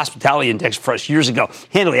a whole hospitality index for us years ago,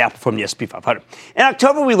 handily outperformed the S&P 500. In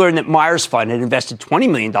October, we learned that Meyer's fund had invested $20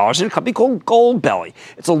 million in a company called Goldbelly.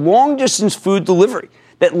 It's a long-distance food delivery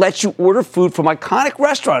that lets you order food from iconic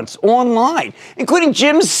restaurants online, including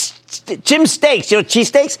Jim's Steaks,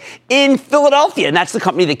 cheesesteaks in Philadelphia. And that's the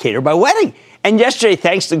company that catered my wedding. And yesterday,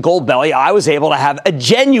 thanks to Goldbelly, I was able to have a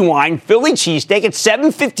genuine Philly cheesesteak at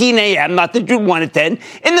 7:15 a.m., not the 1 at 10,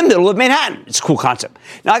 in the middle of Manhattan. It's a cool concept.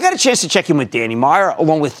 Now, I got a chance to check in with Danny Meyer,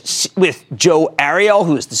 along with Joe Ariel,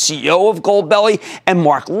 who is the CEO of Goldbelly, and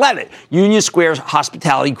Mark Levitt, Union Square's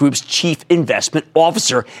Hospitality Group's Chief Investment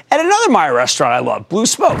Officer, at another Meyer restaurant I love, Blue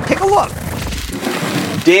Smoke. Take a look.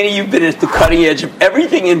 Danny, you've been at the cutting edge of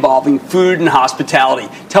everything involving food and hospitality.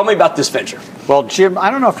 Tell me about this venture. Well, Jim,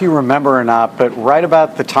 I don't know if you remember or not, but right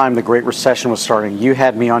about the time the Great Recession was starting, you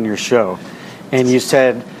had me on your show, and you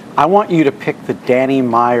said, I want you to pick the Danny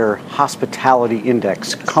Meyer Hospitality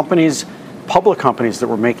Index, public companies that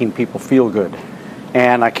were making people feel good.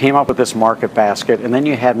 And I came up with this market basket, and then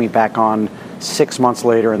you had me back on 6 months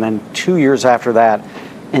later, and then 2 years after that,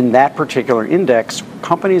 in that particular index,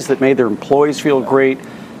 companies that made their employees feel great,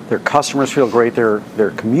 their customers feel great, their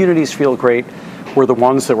communities feel great, were the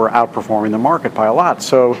ones that were outperforming the market by a lot.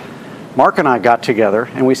 So Mark and I got together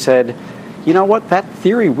and we said, you know what, that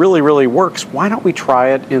theory really, really works. Why don't we try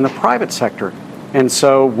it in the private sector? And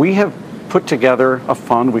so we have put together a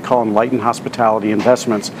fund we call Enlighten Hospitality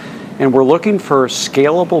Investments, and we're looking for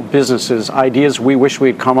scalable businesses, ideas we wish we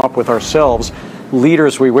had come up with ourselves,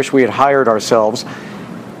 leaders we wish we had hired ourselves,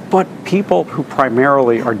 but people who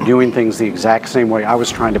primarily are doing things the exact same way I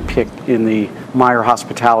was trying to pick in the Meyer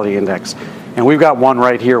Hospitality Index. And we've got one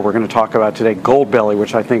right here we're going to talk about today, Goldbelly,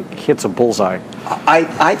 which I think hits a bullseye.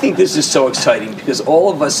 I think this is so exciting because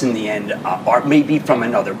all of us in the end are maybe from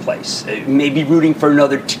another place, maybe rooting for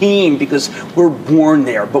another team because we're born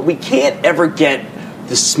there, but we can't ever get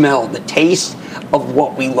the smell, the taste of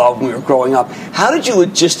what we loved when we were growing up. How did you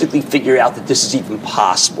logistically figure out that this is even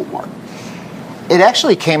possible, Mark? It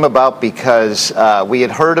actually came about because we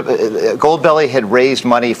had heard Goldbelly had raised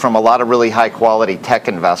money from a lot of really high quality tech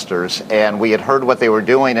investors, and we had heard what they were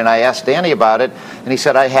doing, and I asked Danny about it, and he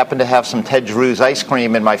said, I happen to have some Ted Drew's ice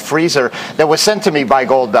cream in my freezer that was sent to me by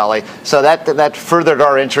Goldbelly. So that furthered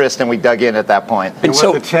our interest, and we dug in at that point. And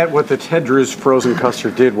what the Ted Drew's frozen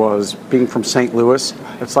custard did was, being from St. Louis,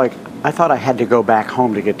 it's like, I thought I had to go back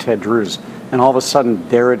home to get Ted Drew's. And all of a sudden,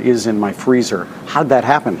 there it is in my freezer. How'd that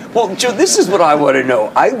happen? Well, Joe, this is what I want to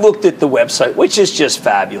know. I looked at the website, which is just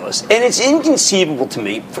fabulous, and it's inconceivable to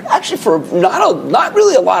me, for not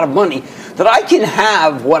really a lot of money, that I can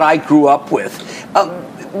have what I grew up with.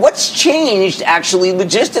 What's changed, actually,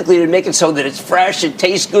 logistically, to make it so that it's fresh, it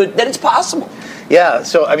tastes good, that it's possible? Yeah,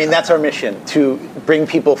 so, I mean, that's our mission, to bring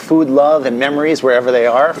people food, love, and memories wherever they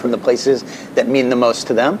are, from the places that mean the most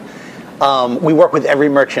to them. We work with every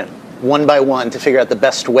merchant, one by one, to figure out the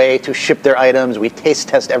best way to ship their items. We taste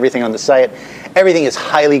test everything on the site. Everything is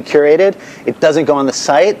highly curated. It doesn't go on the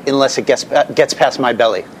site unless it gets past my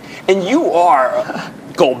belly. And you are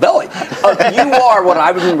Goldbelly. You are what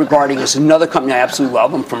I've been regarding as another company I absolutely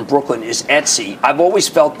love. I'm from Brooklyn, is Etsy. I've always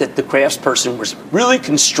felt that the craftsperson was really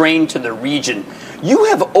constrained to the region. You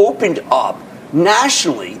have opened up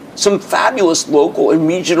nationally some fabulous local and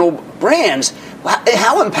regional brands.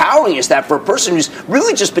 How empowering is that for a person who's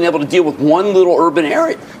really just been able to deal with one little urban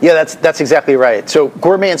area? Yeah, that's exactly right. So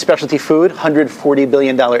gourmet and specialty food, $140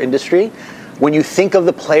 billion industry. When you think of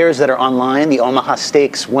the players that are online, the Omaha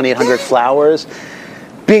Steaks, 1-800-Flowers,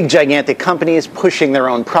 big, gigantic companies pushing their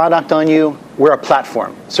own product on you, we're a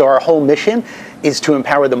platform. So our whole mission is to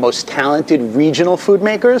empower the most talented regional food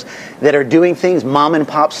makers that are doing things mom and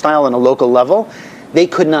pop style on a local level. They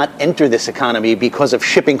could not enter this economy because of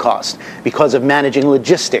shipping costs, because of managing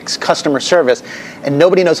logistics, customer service, and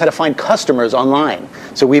nobody knows how to find customers online.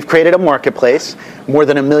 So we've created a marketplace, more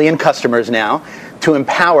than 1 million customers now, to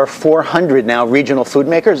empower 400 now regional food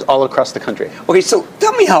makers all across the country. Okay, so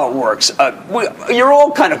tell me how it works. You're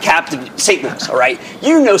all kind of captive St. Louis, all right?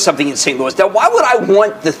 You know something in St. Louis. Now, why would I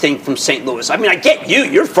want the thing from St. Louis? I mean, I get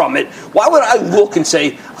you're from it. Why would I look and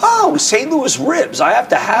say, oh, St. Louis ribs, I have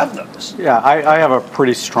to have those? Yeah, I have a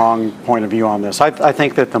pretty strong point of view on this. I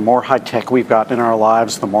think that the more high tech we've got in our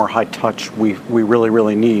lives, the more high touch we really,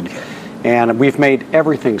 really need. And we've made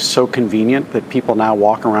everything so convenient that people now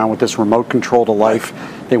walk around with this remote control to life.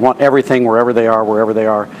 They want everything wherever they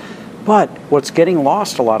are. But what's getting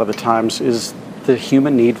lost a lot of the times is the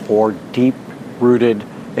human need for deep-rooted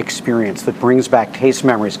experience that brings back taste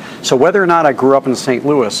memories. So whether or not I grew up in St.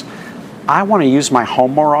 Louis, I want to use my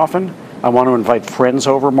home more often. I want to invite friends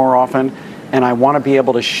over more often. And I want to be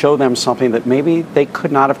able to show them something that maybe they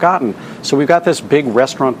could not have gotten. So we've got this big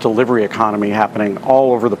restaurant delivery economy happening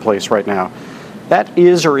all over the place right now. That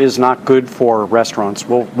is or is not good for restaurants.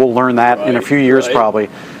 We'll learn that in a few years probably.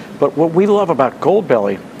 But what we love about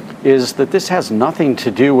Goldbelly is that this has nothing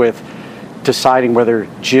to do with deciding whether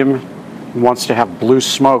Jim wants to have Blue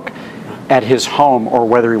Smoke at his home or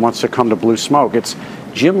whether he wants to come to Blue Smoke. It's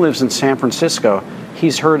Jim lives in San Francisco.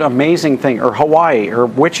 He's heard amazing things, or Hawaii, or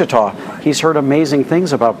Wichita. He's heard amazing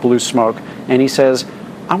things about Blue Smoke, and he says,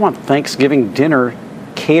 I want Thanksgiving dinner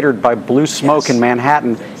catered by Blue Smoke in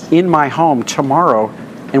Manhattan in my home tomorrow,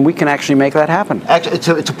 and we can actually make that happen.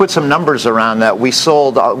 Actually, to put some numbers around that, we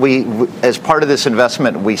sold, as part of this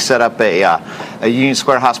investment, we set up a Union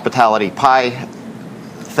Square Hospitality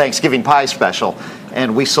Thanksgiving pie special,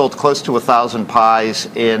 and we sold close to 1,000 pies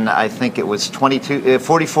in, I think it was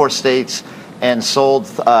 44 states, and sold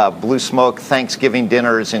Blue Smoke Thanksgiving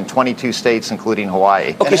dinners in 22 states, including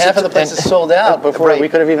Hawaii. Okay, and half of the places sold out before we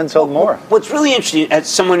could have even sold more. What's really interesting, as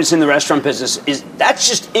someone who's in the restaurant business, is that's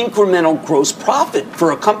just incremental gross profit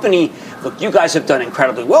for a company. Look, you guys have done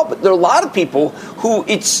incredibly well, but there are a lot of people who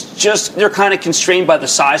they're kind of constrained by the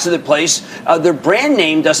size of the place. Their brand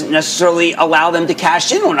name doesn't necessarily allow them to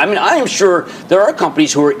cash in on it. I mean, I am sure there are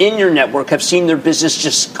companies who are in your network have seen their business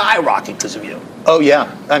just skyrocket because of you. Oh,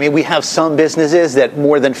 yeah. I mean, we have some businesses that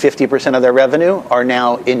more than 50% of their revenue are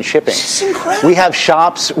now in shipping. It's incredible. We have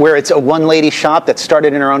shops where it's a one-lady shop that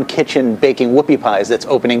started in her own kitchen baking whoopie pies that's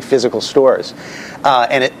opening physical stores,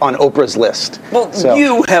 and on Oprah's list. Well,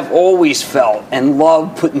 you have always felt and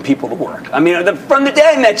loved putting people to work. I mean, from the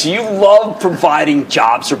day I met you, you love providing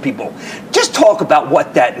jobs for people. Just talk about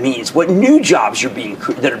what that means, what new jobs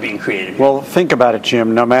that are being created. Well, think about it,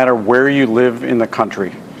 Jim. No matter where you live in the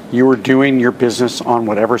country, you were doing your business on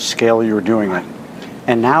whatever scale you were doing it.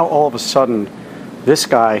 And now all of a sudden, this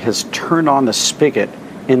guy has turned on the spigot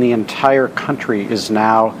and the entire country is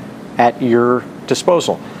now at your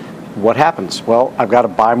disposal. What happens? Well, I've got to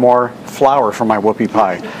buy more flour for my whoopie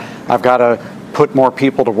pie. I've got to put more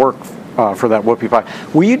people to work for that whoopie pie.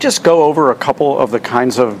 Will you just go over a couple of the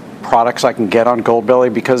kinds of products I can get on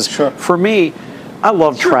Goldbelly? Because for me, I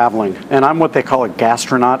love traveling, and I'm what they call a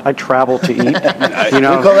gastronaut. I travel to eat. We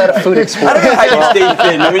call that a food explorer. I don't know how you stay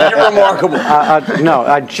thin. I mean, you're remarkable. No,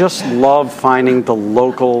 I just love finding the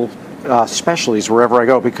local specialties wherever I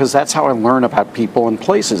go, because that's how I learn about people and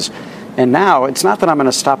places. And now, it's not that I'm going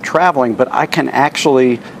to stop traveling, but I can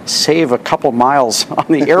actually save a couple miles on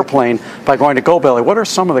the airplane by going to Goldbelly. What are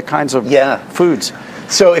some of the kinds of foods?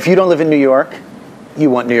 So if you don't live in New York,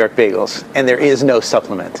 you want New York bagels, and there is no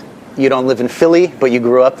supplement. You don't live in Philly, but you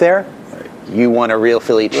grew up there, you want a real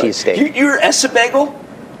Philly cheesesteak. You're Essa Bagel?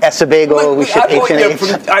 Essa Bagel, we ship H&H.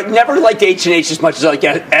 I never liked H&H as much as I like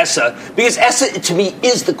Essa, because Essa, to me,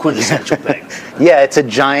 is the quintessential thing. Yeah, it's a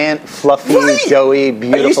giant, fluffy, doughy,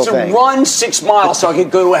 beautiful thing. I used to run 6 miles so I could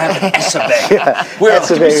go to have an Essa Bagel.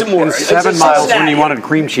 Essa Give me some more. 7 miles when you wanted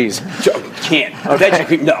cream cheese. Can't. Veggie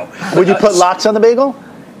cream, no. Would you put lox on the bagel?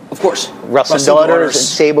 Of course. Russ and Daughters and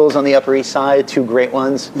Sable's on the Upper East Side, 2 great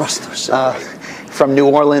ones. From New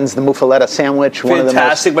Orleans, the Muffaletta sandwich. One of the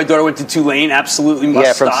Fantastic. My daughter went to Tulane. Absolutely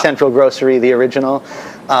must from stop. Central Grocery, the original.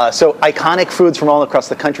 So iconic foods from all across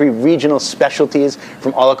the country, regional specialties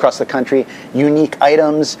from all across the country, unique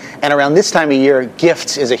items. And around this time of year,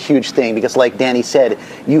 gifts is a huge thing because, like Danny said,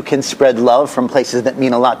 you can spread love from places that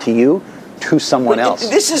mean a lot to you to someone else.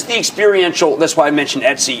 This is the experiential, that's why I mentioned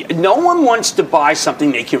Etsy. No one wants to buy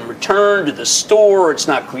something they can return to the store. It's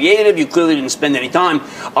not creative. You clearly didn't spend any time.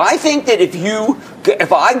 I think that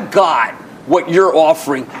if I got what you're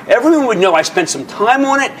offering, everyone would know I spent some time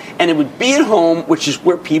on it, and it would be at home, which is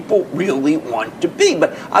where people really want to be.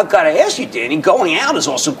 But I've got to ask you, Danny, going out is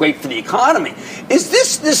also great for the economy. Is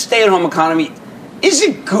this stay-at-home economy, is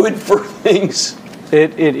it good for things?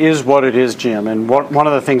 It is what it is, Jim. And one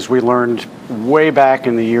of the things we learned way back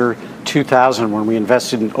in the year 2000 when we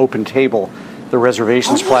invested in Open Table, the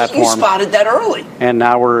reservations platform. You spotted that early. And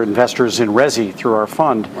now we're investors in Resi through our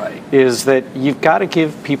fund, is that you've got to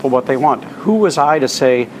give people what they want. Who was I to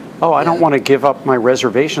say, I don't want to give up my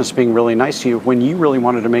reservations being really nice to you when you really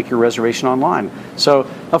wanted to make your reservation online? So,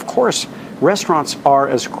 of course, restaurants are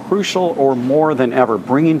as crucial or more than ever.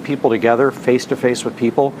 Bringing people together face-to-face with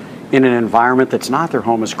people in an environment that's not their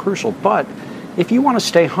home is crucial. But if you want to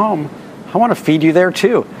stay home, I want to feed you there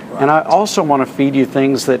too. Right. And I also want to feed you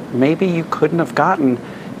things that maybe you couldn't have gotten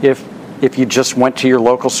if you just went to your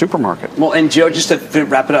local supermarket. Well, and Joe, just to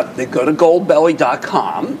wrap it up, they go to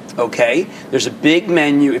goldbelly.com, okay? There's a big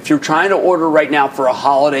menu. If you're trying to order right now for a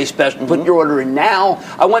holiday special, put your order in now.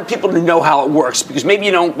 I want people to know how it works, because maybe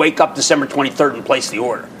you don't wake up December 23rd and place the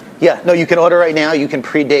order. Yeah, no, you can order right now. You can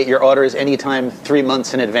predate your orders anytime 3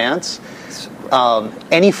 months in advance.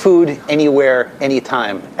 Any food, anywhere,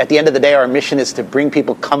 anytime. At the end of the day, our mission is to bring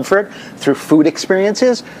people comfort through food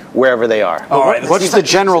experiences wherever they are. All right, what's the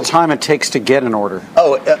general time it takes to get an order?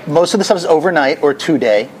 Most of the stuff is overnight or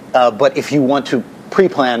 2-day. But if you want to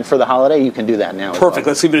pre-plan for the holiday, you can do that now. Perfect.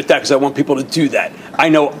 Let's leave it at that because I want people to do that. I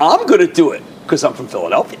know I'm going to do it because I'm from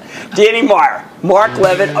Philadelphia. Danny Meyer, Mark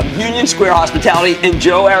Levitt of Union Square Hospitality, and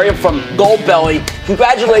Joe Aria from Goldbelly.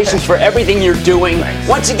 Congratulations for everything you're doing. Thanks.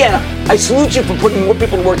 Once again, I salute you for putting more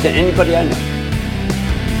people to work than anybody I know.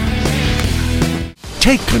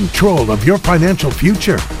 Take control of your financial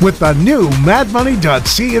future with the new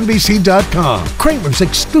madmoney.cnbc.com. Cramer's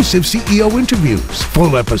exclusive CEO interviews,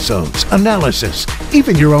 full episodes, analysis,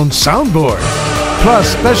 even your own soundboard. Plus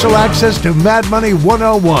special access to Mad Money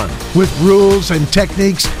 101 with rules and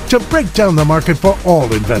techniques to break down the market for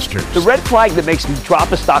all investors. The red flag that makes me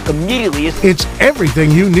drop a stock immediately is... It's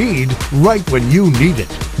everything you need right when you need it.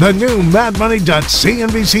 The new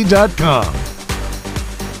madmoney.cnbc.com.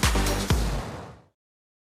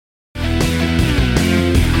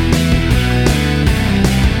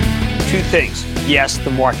 Things. Yes,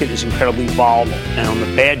 the market is incredibly volatile, and on the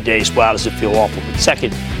bad days, wow, does it feel awful. But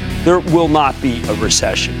second, there will not be a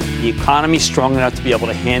recession. The economy is strong enough to be able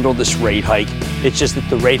to handle this rate hike. It's just that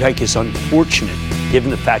the rate hike is unfortunate, given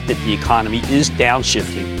the fact that the economy is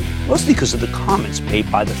downshifting, mostly because of the comments made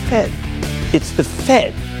by the Fed. It's the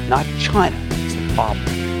Fed, not China. It's the problem.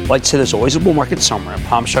 Like I said, there's always a bull market somewhere. I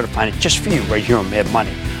promise to find it just for you right here on Mad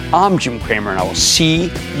Money. I'm Jim Cramer, and I will see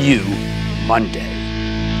you Monday.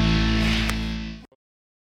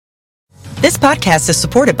 This podcast is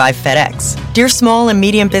supported by FedEx. Dear small and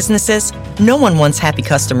medium businesses, no one wants happy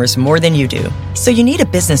customers more than you do. So you need a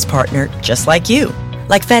business partner just like you.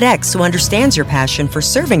 Like FedEx, who understands your passion for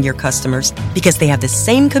serving your customers because they have the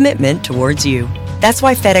same commitment towards you. That's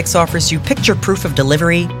why FedEx offers you picture proof of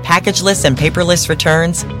delivery, packageless and paperless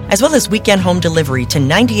returns, as well as weekend home delivery to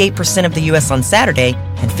 98% of the U.S. on Saturday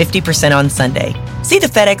and 50% on Sunday. See the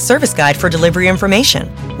FedEx service guide for delivery information.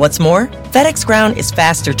 What's more, FedEx Ground is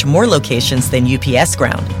faster to more locations than UPS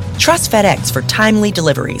Ground. Trust FedEx for timely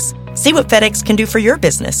deliveries. See what FedEx can do for your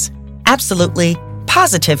business. Absolutely,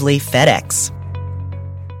 positively FedEx.